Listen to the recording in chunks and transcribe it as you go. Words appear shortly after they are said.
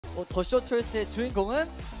더쇼 초이스의 주인공은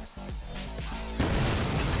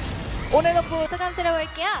온앤오프 소감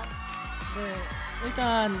들어볼게요. 네,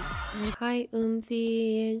 일단 Hi,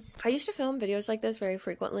 Oomfies. I used to film videos like this very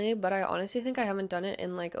frequently, but I honestly think I haven't done it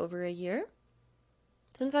in like over a year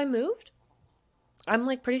since I moved. I'm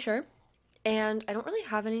like pretty sure. And I don't really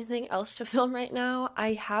have anything else to film right now.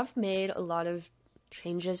 I have made a lot of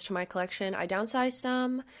changes to my collection. I downsized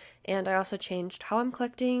some, and I also changed how I'm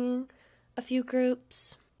collecting a few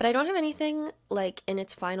groups. But I don't have anything like in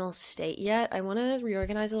its final state yet. I want to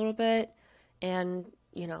reorganize a little bit and,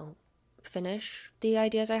 you know, finish the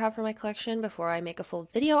ideas I have for my collection before I make a full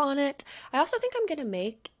video on it. I also think I'm gonna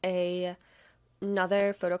make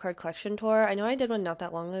another photo card collection tour. I know I did one not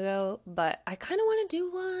that long ago, but I kind of want to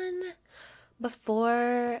do one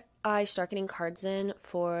before I start getting cards in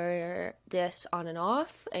for this on and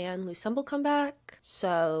off and Loose Symbol come back.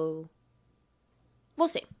 So we'll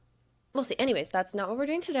see. We'll see. Anyways, that's not what we're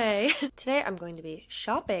doing today. Today I'm going to be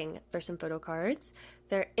shopping for some photo cards.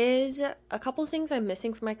 There is a couple things I'm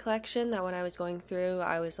missing from my collection that when I was going through,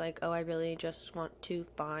 I was like, oh, I really just want to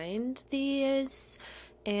find these.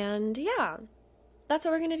 And yeah, that's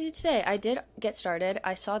what we're going to do today. I did get started.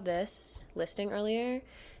 I saw this listing earlier,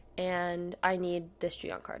 and I need this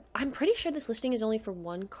Juyeon card. I'm pretty sure this listing is only for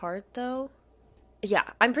one card, though. Yeah,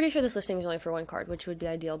 I'm pretty sure this listing is only for one card, which would be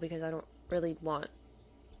ideal because I don't really want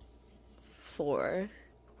four.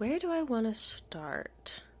 Where do I want to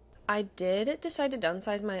start? I did decide to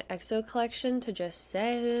downsize my EXO collection to just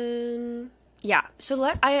Sehun. Yeah, so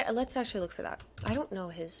let's actually look for that. I don't know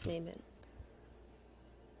his name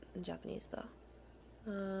in Japanese though.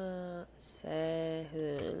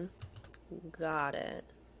 Sehun. Got it.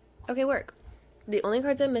 Okay, work. The only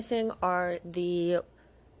cards I'm missing are the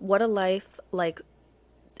What a Life, like,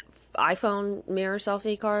 iPhone mirror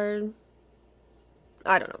selfie card.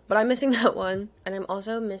 I don't know, but I'm missing that one. And I'm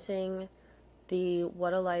also missing the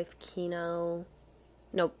What a Life Kino.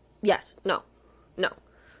 No.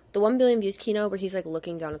 The 1 billion views Kino where he's like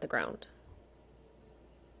looking down at the ground.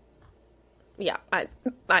 Yeah, I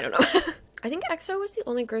don't know. I think EXO was the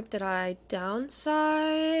only group that I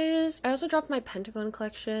downsized. I also dropped my Pentagon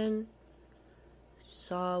collection.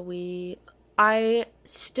 I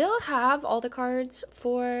still have all the cards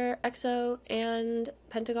for EXO and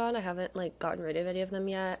Pentagon. I haven't like gotten rid of any of them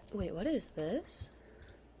yet. Wait, what is this?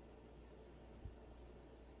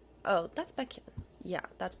 Oh, that's Baekhyun. Yeah,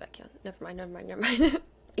 that's Baekhyun. Never mind.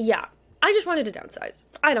 Yeah, I just wanted to downsize.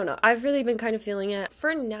 I don't know. I've really been kind of feeling it.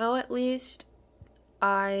 For now, at least,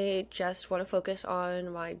 I just want to focus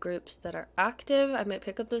on my groups that are active. I might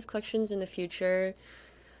pick up those collections in the future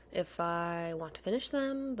if I want to finish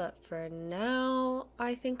them, but for now,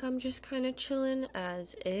 I think I'm just kind of chilling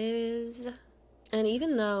as is. And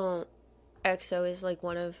even though EXO is like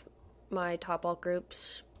one of my top alt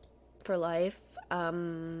groups for life,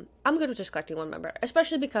 I'm good with just collecting one member,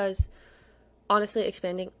 especially because honestly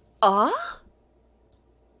expanding.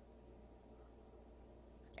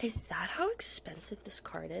 Is that how expensive this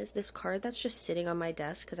card is? This card that's just sitting on my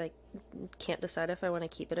desk because I can't decide if I want to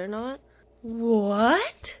keep it or not.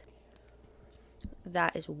 What?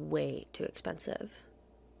 That is way too expensive.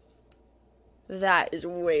 That is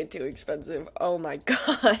way too expensive. Oh my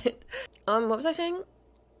god. What was I saying?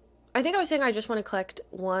 I think I was saying I just want to collect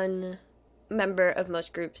one member of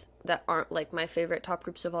most groups that aren't like my favorite top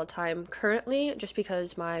groups of all time currently, just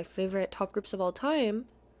because my favorite top groups of all time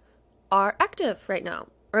are active right now.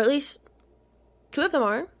 Or at least 2 of them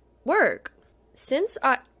are. Work.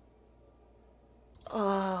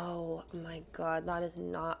 Oh my god, that is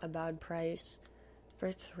not a bad price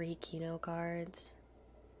for 3 Kino cards.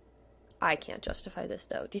 I can't justify this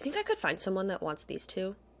though. Do you think I could find someone that wants these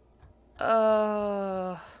 2?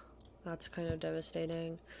 Oh, that's kind of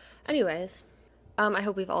devastating. Anyways, I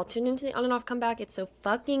hope we've all tuned into the on and off comeback. It's so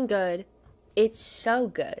fucking good. It's so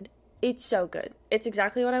good. It's so good. It's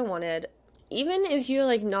exactly what I wanted. Even if you're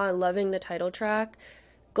like not loving the title track,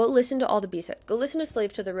 go listen to all the B-sides. Go listen to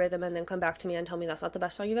Slave to the Rhythm and then come back to me and tell me that's not the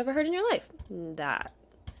best song you've ever heard in your life. That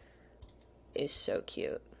is so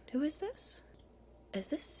cute. Who is this? Is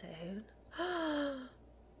this Sehun?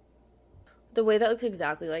 The way that looks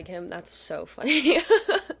exactly like him, that's so funny.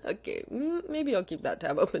 Okay, maybe I'll keep that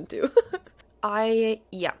tab open too.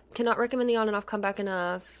 Yeah, cannot recommend the on and off comeback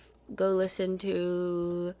enough. Go listen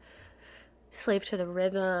to Slave to the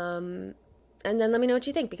Rhythm. And then let me know what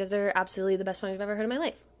you think, because they're absolutely the best songs I've ever heard in my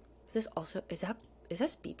life. Is this also, is that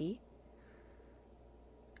BB?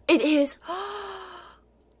 It is!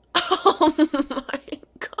 Oh my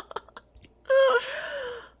god.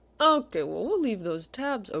 Okay, well, we'll leave those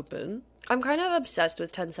tabs open. I'm kind of obsessed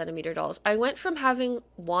with 10 centimeter dolls. I went from having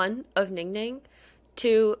one of Ning Ning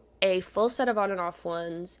 2, a full set of on and off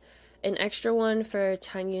ones, an extra one for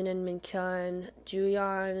Changyun and Minkyun,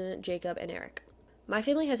 Juyeon, Jacob, and Eric. My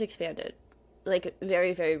family has expanded. Like,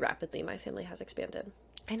 very, very rapidly, my family has expanded.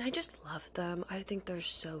 And I just love them. I think they're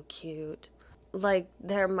so cute. Like,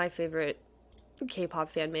 they're my favorite K-pop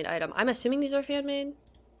fan-made item. I'm assuming these are fan-made.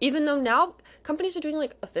 Even though now companies are doing,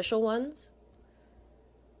 like, official ones.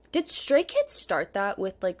 Did Stray Kids start that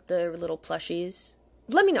with, like, the little plushies?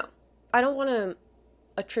 Let me know. I don't want to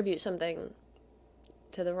attribute something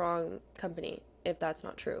to the wrong company if that's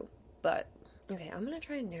not true. But, okay, I'm going to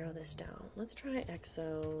try and narrow this down. Let's try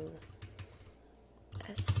EXO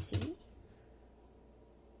SC?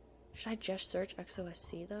 Should I just search EXO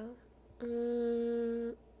SC, though?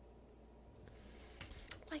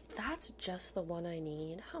 Like, that's just the one I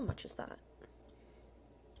need. How much is that?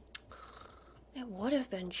 It would have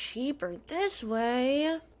been cheaper this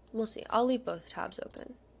way. We'll see. I'll leave both tabs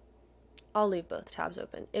open.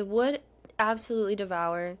 It would absolutely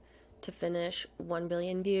devour to finish 1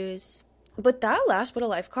 billion views. But that last What a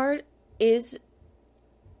Life card is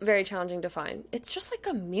very challenging to find. It's just like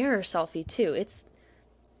a mirror selfie, too. It's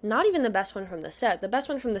not even the best one from the set. The best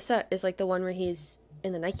one from the set is like the one where he's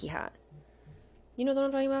in the Nike hat. You know what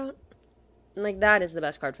I'm talking about? Like, that is the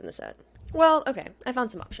best card from the set. Well, okay, I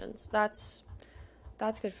found some options. That's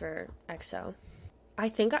good for EXO. I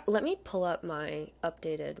think, let me pull up my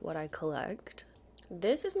updated what I collect.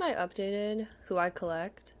 This is my updated who I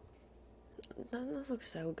collect. That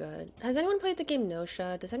looks so good. Has anyone played the game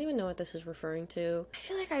Nosha? Does anyone know what this is referring to? I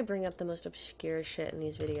feel like I bring up the most obscure shit in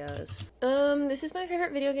these videos. This is my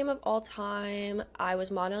favorite video game of all time. I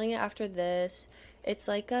was modeling it after this. It's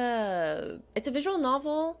like it's a visual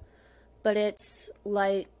novel, but it's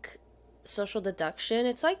like social deduction.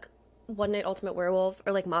 It's like One Night Ultimate Werewolf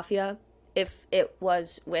or like Mafia if it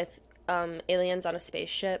was with aliens on a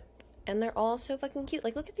spaceship. And they're all so fucking cute.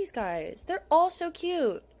 Like, look at these guys. They're all so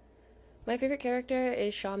cute. My favorite character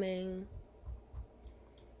is Xiaoming.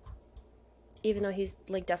 Even though he's,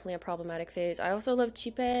 like, definitely a problematic phase. I also love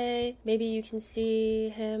Chipe. Maybe you can see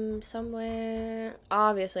him somewhere.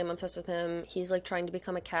 Obviously, I'm obsessed with him. He's, like, trying to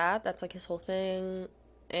become a cat. That's, like, his whole thing.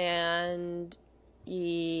 And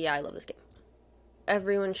yeah, I love this game.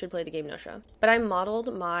 Everyone should play the game Nosha. But I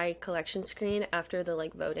modeled my collection screen after the,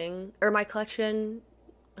 like, voting. Or my collection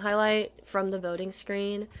highlight from the voting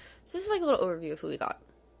screen. So this is, like, a little overview of who we got.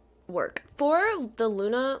 Work. For the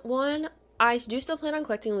Loona one, I do still plan on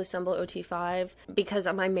collecting Lucemble OT5 because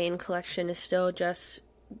my main collection is still just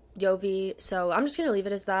Yovi, so I'm just gonna leave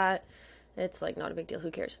it as that. It's like not a big deal, who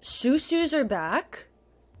cares? Susus are back.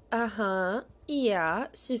 Yeah,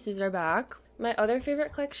 Susus are back. My other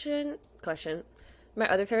favorite my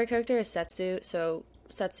other favorite character is Setsu, so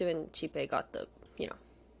Setsu and Chipe got the, you know,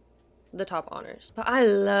 the top honors. But I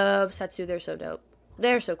love Setsu, they're so dope.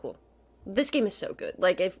 They're so cool. This game is so good.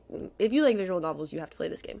 Like, if you like visual novels, you have to play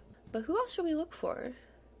this game. But who else should we look for?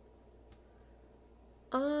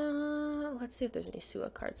 Let's see if there's any Sua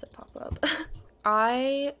cards that pop up.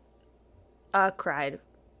 I cried.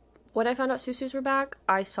 When I found out Susus were back,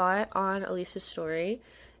 I saw it on Elisa's story,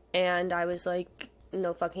 and I was like,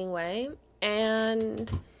 no fucking way.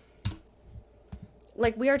 And,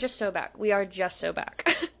 like, we are just so back. We are just so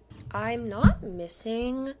back. I'm not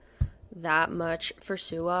missing that much for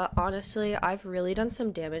Sua. Honestly, I've really done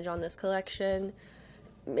some damage on this collection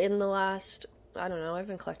in the last, I don't know, I've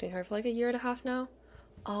been collecting her for like a year and a half now.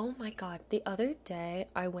 Oh my god, the other day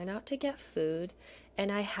I went out to get food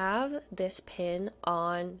and I have this pin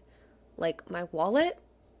on like my wallet.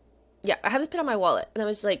 Yeah, I have this pin on my wallet and I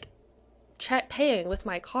was like paying with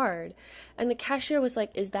my card and the cashier was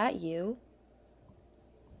like, "Is that you?"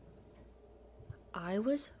 I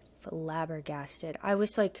was flabbergasted. I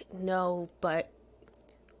was like, no, but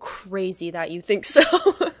crazy that you think so.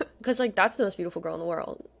 Because, like, that's the most beautiful girl in the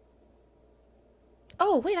world.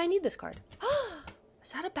 Oh, wait, I need this card.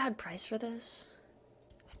 Is that a bad price for this?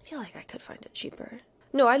 I feel like I could find it cheaper.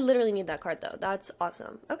 No, I literally need that card, though. That's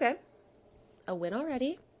awesome. Okay. A win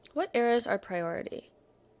already. What eras are priority?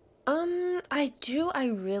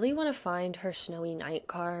 I really want to find her Snowy Night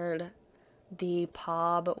card. The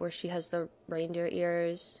Pob, where she has the reindeer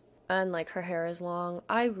ears. And, like, her hair is long.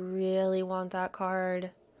 I really want that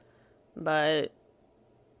card. But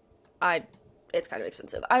it's kind of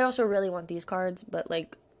expensive. I also really want these cards, but,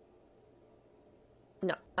 like,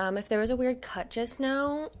 no. If there was a weird cut just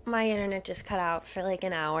now, my internet just cut out for, like,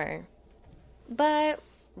 an hour. But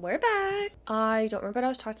we're back. I don't remember what I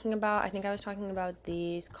was talking about. I think I was talking about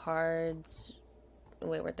these cards.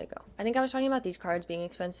 Wait, where'd they go? I think I was talking about these cards being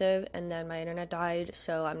expensive, and then my internet died,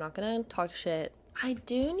 so I'm not gonna talk shit. I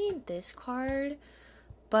do need this card,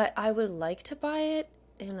 but I would like to buy it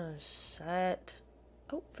in a set.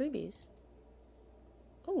 Oh, freebies.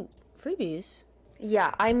 Oh, freebies.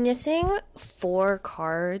 Yeah, I'm missing 4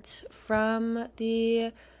 cards from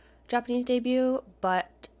the Japanese debut,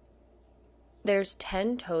 but there's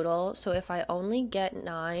 10 total, so if I only get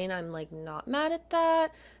 9, I'm like not mad at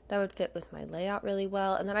that. That would fit with my layout really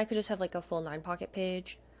well, and then I could just have like a full 9 pocket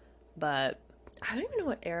page. But I don't even know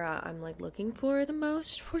what era I'm like looking for the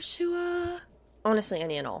most for Sua. Honestly,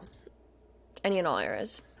 any and all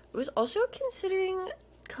eras. I was also considering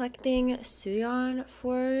collecting Suyeon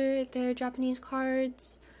for their Japanese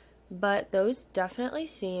cards, but those definitely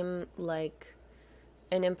seem like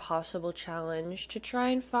an impossible challenge to try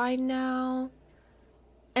and find now.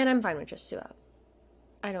 And I'm fine with just Sua.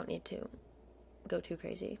 I don't need to go too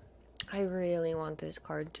crazy. I really want this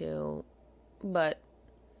card too, but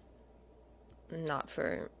not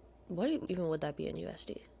for, what even would that be in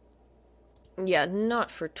USD? Yeah,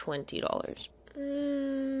 not for $20.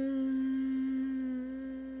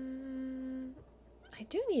 I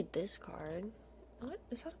do need this card. What?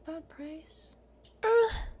 Is that a bad price?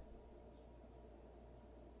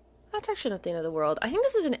 That's actually not the end of the world. I think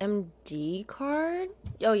this is an MD card.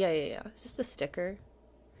 Oh, yeah. Is this the sticker?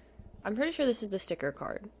 I'm pretty sure this is the sticker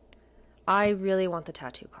card. I really want the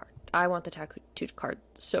tattoo card. I want the tattoo card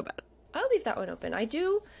so bad. I'll leave that one open. I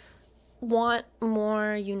do want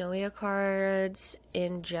more Yunoya cards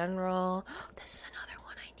in general. This is another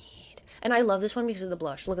one I need. And I love this one because of the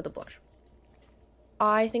blush. Look at the blush.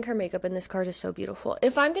 I think her makeup in this card is so beautiful.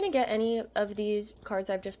 If I'm going to get any of these cards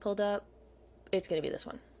I've just pulled up, it's going to be this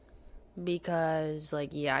one. Because, like,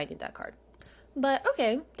 yeah, I need that card. But,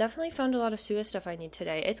 okay, definitely found a lot of Sua stuff I need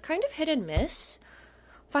today. It's kind of hit and miss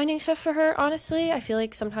finding stuff for her, honestly. I feel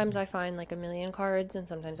like sometimes I find, like, a million cards, and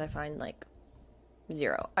sometimes I find, like,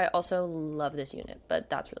 0. I also love this unit, but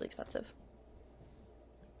that's really expensive.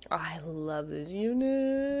 I love this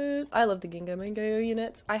unit. I love the Ginga Mango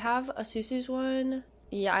units. I have a Susu's one.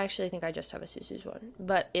 Yeah, I actually think I just have a Susu's one.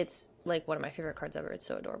 But it's, like, one of my favorite cards ever. It's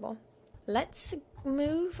so adorable. Let's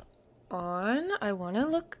move on. I want to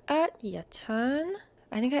look at Yechan.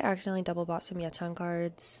 I think I accidentally double bought some Yechan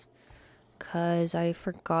cards because I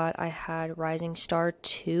forgot I had Rising Star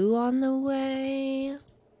 2 on the way.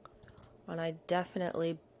 And I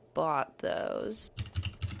definitely bought those.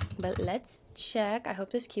 But let's check. I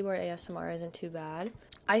hope this keyboard ASMR isn't too bad.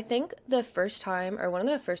 I think the first time, or one of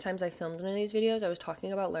the first times I filmed one of these videos, I was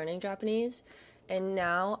talking about learning Japanese. And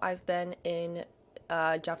now I've been in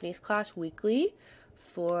Japanese class weekly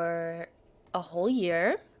for a whole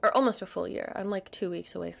year, or almost a full year. I'm like 2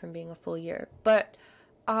 weeks away from being a full year. But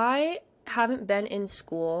I haven't been in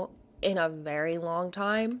school in a very long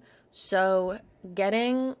time. So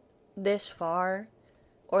getting this far,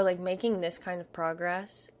 or like making this kind of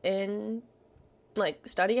progress in like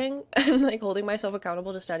studying and like holding myself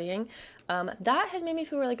accountable to studying, that has made me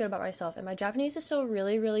feel really good about myself. And my Japanese is still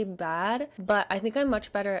really, really bad, but I think I'm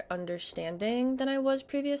much better at understanding than I was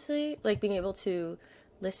previously, like being able to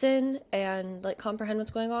listen and like comprehend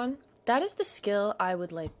what's going on. That is the skill I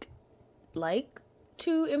would like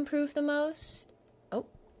to improve the most. Oh,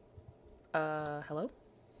 hello?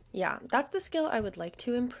 Yeah, that's the skill I would like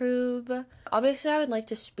to improve. Obviously, I would like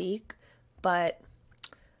to speak, but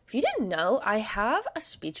if you didn't know, I have a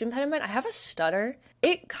speech impediment. I have a stutter.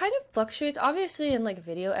 It kind of fluctuates. Obviously, in like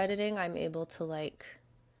video editing, I'm able to like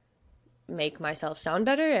make myself sound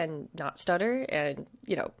better and not stutter. And,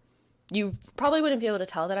 you know, you probably wouldn't be able to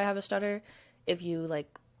tell that I have a stutter if you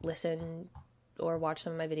like listen or watch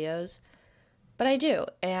some of my videos. But I do.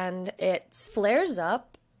 And it flares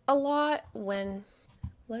up a lot when...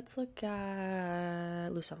 Let's look at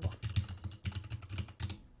Lusambo.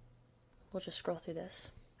 We'll just scroll through this.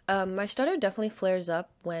 My stutter definitely flares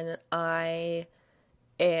up when I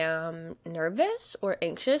am nervous or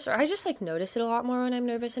anxious, or I just like notice it a lot more when I'm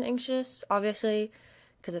nervous and anxious, obviously,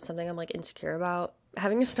 because it's something I'm like insecure about.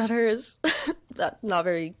 Having a stutter is not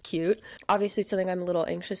very cute. Obviously, it's something I'm a little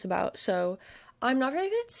anxious about, so I'm not very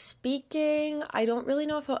good at speaking. I don't really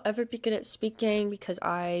know if I'll ever be good at speaking because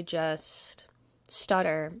I just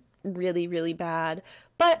stutter really, really bad.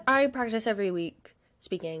 But I practice every week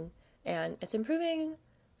speaking, and it's improving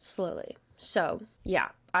slowly. So, yeah,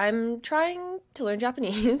 I'm trying to learn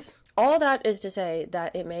Japanese. All that is to say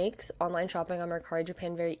that it makes online shopping on Mercari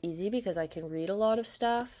Japan very easy because I can read a lot of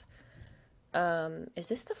stuff. Is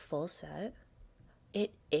this the full set?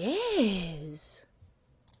 It is.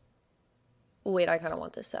 Wait, I kind of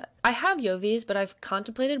want this set. I have Yovi's, but I've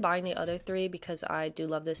contemplated buying the other 3 because I do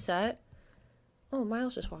love this set. Oh,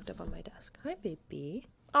 Miles just walked up on my desk. Hi, baby.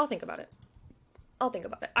 I'll think about it.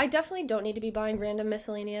 I definitely don't need to be buying random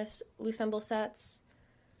miscellaneous Lusemble sets.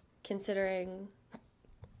 considering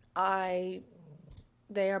they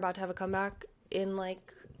are about to have a comeback in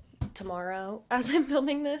like tomorrow as I'm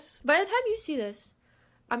filming this. By the time you see this,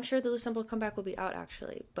 I'm sure the Loona comeback will be out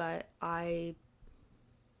actually, but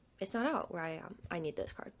it's not out where I am. I need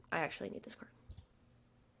this card. I actually need this card.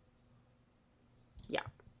 Yeah,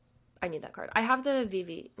 I need that card. I have the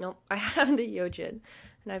VV. Nope, I have the Yeojin,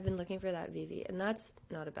 and I've been looking for that VV, and that's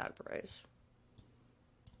not a bad price.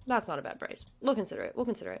 That's not a bad price. We'll consider it. We'll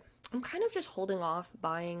consider it. I'm kind of just holding off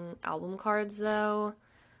buying album cards though,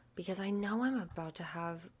 because I know I'm about to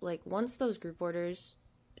have, like, once those group orders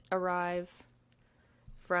arrive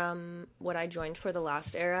from what I joined for the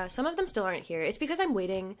last era, some of them still aren't here. It's because I'm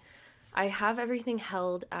waiting. I have everything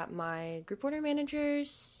held at my group order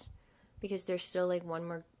managers because there's still like one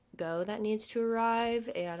more go that needs to arrive,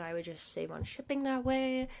 and I would just save on shipping that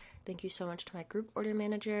way. Thank you so much to my group order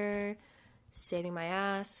manager. Saving my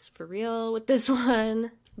ass for real with this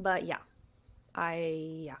one. But yeah.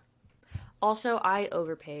 Also, I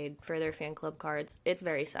overpaid for their fan club cards. It's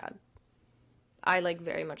very sad. I like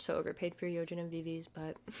very much so overpaid for Yeojin and VVs,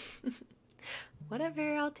 but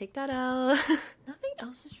whatever, I'll take that out. Nothing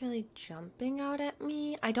else is really jumping out at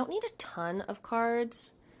me. I don't need a ton of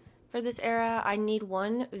cards for this era. I need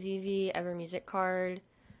one VV Ever Music card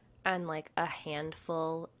and like a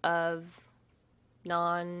handful of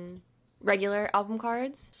non-regular album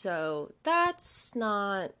cards. So that's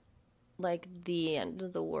not like the end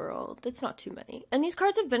of the world. It's not too many. And these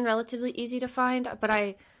cards have been relatively easy to find, but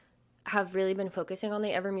I have really been focusing on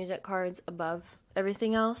the Ever Music cards above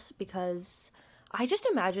everything else because I just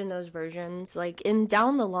imagine those versions, like, in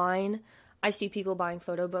down the line, I see people buying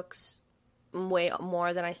photo books way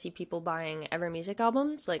more than I see people buying Ever Music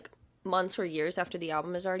albums, like, months or years after the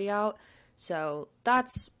album is already out. So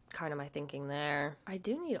that's kind of my thinking there. I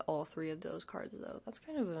do need all three of those cards, though. That's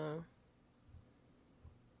kind of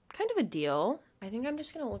a deal. I think I'm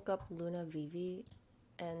just gonna look up Loona VV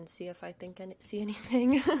and see if I see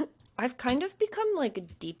anything. I've kind of become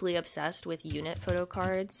like deeply obsessed with unit photo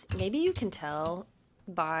cards. Maybe you can tell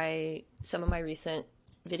by some of my recent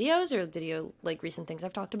videos or recent things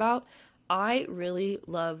I've talked about. I really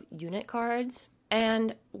love unit cards,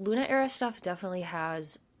 and Loona era stuff definitely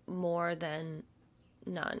has more than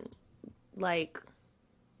none. Like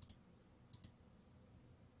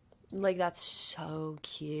that's so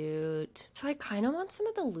cute. So I kind of want some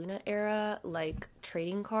of the Loona era like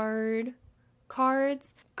trading cards.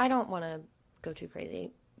 I don't want to go too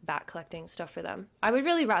crazy back collecting stuff for them. I would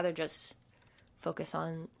really rather just focus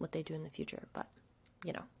on what they do in the future, but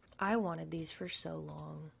you know, I wanted these for so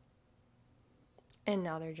long and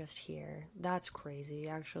now they're just here. That's crazy,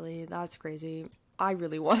 actually. That's crazy. I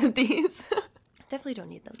really wanted these. Definitely don't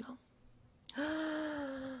need them though.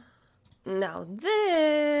 Now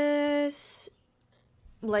this,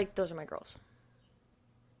 like, those are my girls.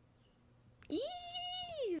 Eee!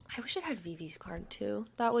 I wish it had Vivi's card too.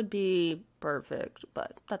 That would be perfect,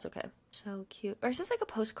 but that's okay. So cute. Or is this like a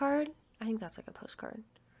postcard? I think that's like a postcard.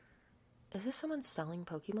 Is this someone selling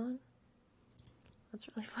Pokemon? That's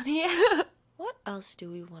really funny. What else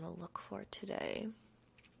do we want to look for today?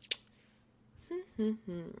 I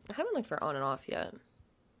haven't looked for on and off yet.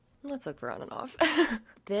 Let's look for on and off.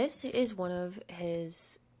 This is one of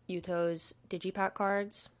his Yuto's Digipack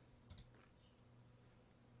cards.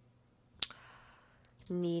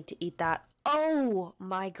 Need to eat that. Oh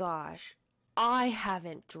my gosh. I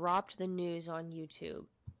haven't dropped the news on YouTube.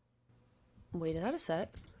 Wait, is that a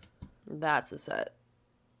set? That's a set.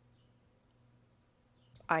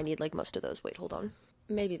 I need like most of those. Wait, hold on.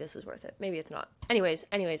 Maybe this is worth it. Maybe it's not. Anyways,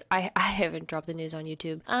 I haven't dropped the news on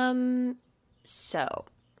YouTube. So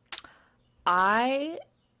I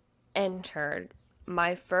entered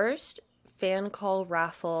my first fan call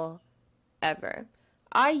raffle ever.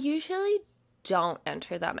 I usually don't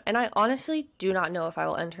enter them, and I honestly do not know if I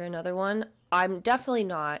will enter another one. I'm definitely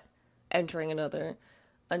not entering another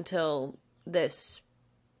until this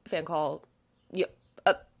fan call. Yeah.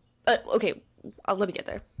 Okay, let me get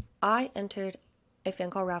there. I entered a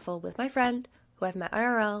fan call raffle with my friend who I've met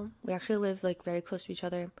IRL. We actually live like very close to each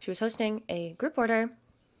other. She was hosting a group order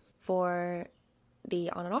for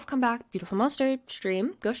the On and Off Comeback Beautiful Monster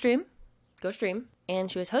stream. Go stream.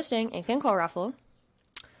 And she was hosting a fan call raffle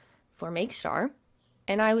for Make Star.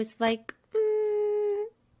 And I was like,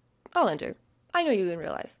 I'll enter. I know you in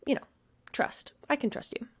real life. You know, trust. I can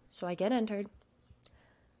trust you. So I get entered.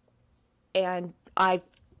 And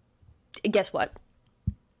guess what?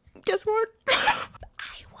 I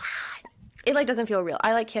won. It like doesn't feel real.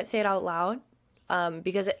 I like can't say it out loud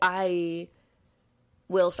because I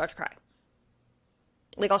will start to cry.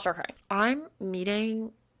 Like, I'll start crying. I'm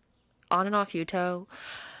meeting On and Off Yuto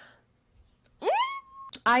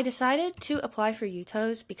I decided to apply for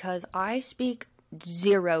UTOs because I speak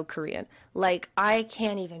zero Korean. Like, I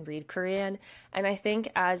can't even read Korean. And I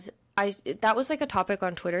think that was like a topic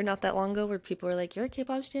on Twitter not that long ago where people were like, you're a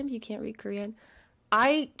K-pop stan, you can't read Korean.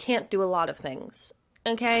 I can't do a lot of things.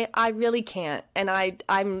 Okay, I really can't. And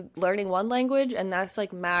I'm learning one language, and that's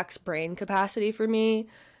like max brain capacity for me.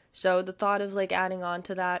 So the thought of like adding on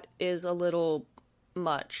to that is a little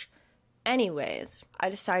much. Anyways, I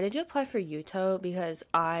decided to apply for Yuto because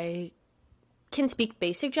I can speak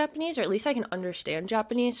basic Japanese, or at least I can understand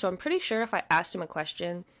Japanese. So I'm pretty sure if I asked him a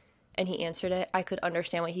question and he answered it, I could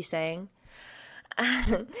understand what he's saying.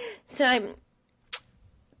 So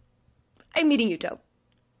I'm meeting Yuto.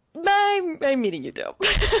 I'm meeting Yuto.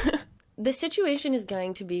 The situation is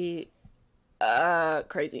going to be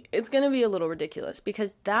crazy. It's going to be a little ridiculous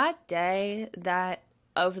because that day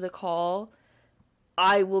of the call,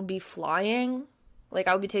 I will be flying. Like,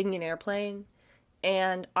 I'll be taking an airplane,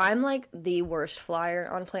 and I'm like the worst flyer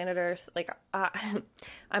on planet Earth. Like,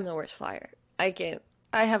 I'm the worst flyer. I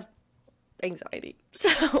have anxiety.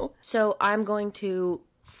 So I'm going to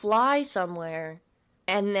fly somewhere,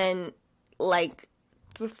 and then like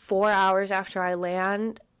 4 hours after I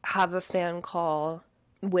land, have a fan call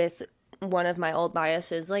with one of my old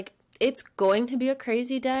biases. Like, it's going to be a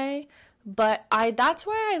crazy day, but that's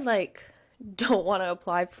why I like don't want to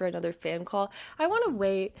apply for another fan call. I want to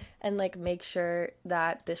wait and like make sure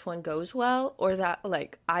that this one goes well, or that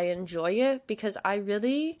like I enjoy it, because I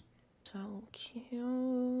really so cute.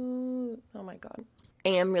 Oh my god. I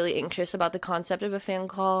am really anxious about the concept of a fan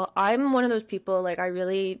call. I'm one of those people, like,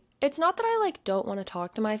 it's not that I like don't want to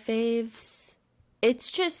talk to my faves. It's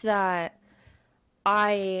just that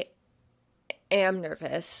I am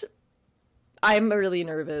nervous. I'm really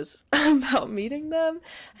nervous about meeting them,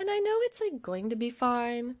 and I know it's like going to be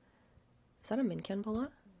fine. Is that a Minkan Bola?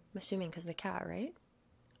 I'm assuming because the cat, right?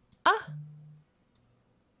 Ah!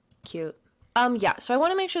 Cute. Yeah, so I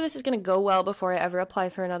want to make sure this is going to go well before I ever apply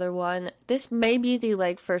for another one. This may be the,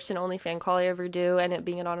 like, first and only fan call I ever do, and it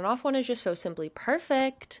being an on and off one is just so simply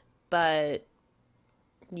perfect, but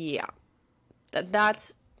yeah.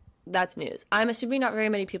 That's news. I'm assuming not very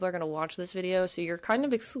many people are going to watch this video, so you're kind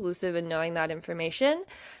of exclusive in knowing that information.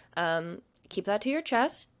 Keep that to your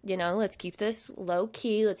chest, you know, let's keep this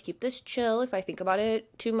low-key, let's keep this chill. If I think about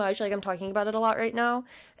it too much, like I'm talking about it a lot right now,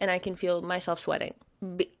 and I can feel myself sweating.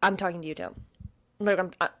 I'm talking to you, too. Like,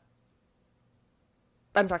 I'm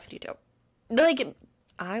talking to you, too. Like,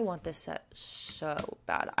 I want this set so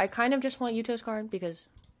bad. I kind of just want Yuto's card, because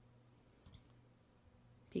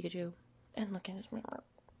Pikachu, and look at his mirror.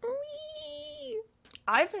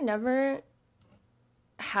 I've never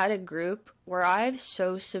had a group where I've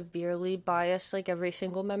so severely biased like every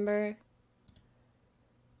single member.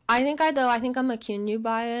 I think I'm a kyunu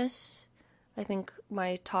bias. I think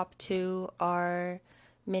my top two are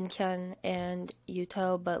Minkan and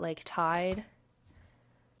Yuto, but like tied,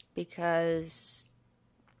 because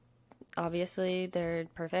obviously they're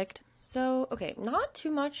perfect. So, okay, not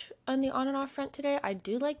too much on the on and off front today. I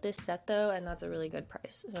do like this set though, and that's a really good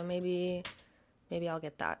price. So maybe I'll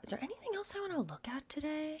get that. Is there anything else I want to look at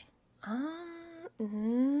today?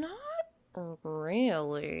 Not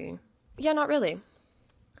really. Yeah, not really.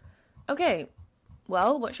 Okay,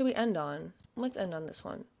 well, what should we end on? Let's end on this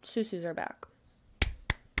one. Susus are back.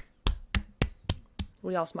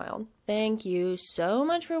 We all smiled. Thank you so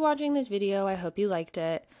much for watching this video. I hope you liked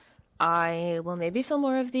it. I will maybe film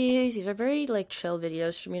more of these. These are very, like, chill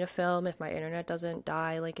videos for me to film if my internet doesn't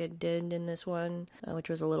die like it did in this one, which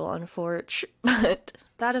was a little unfortunate. But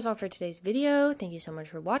that is all for today's video. Thank you so much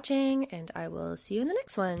for watching, and I will see you in the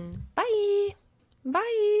next one. Bye!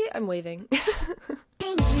 Bye! I'm waving.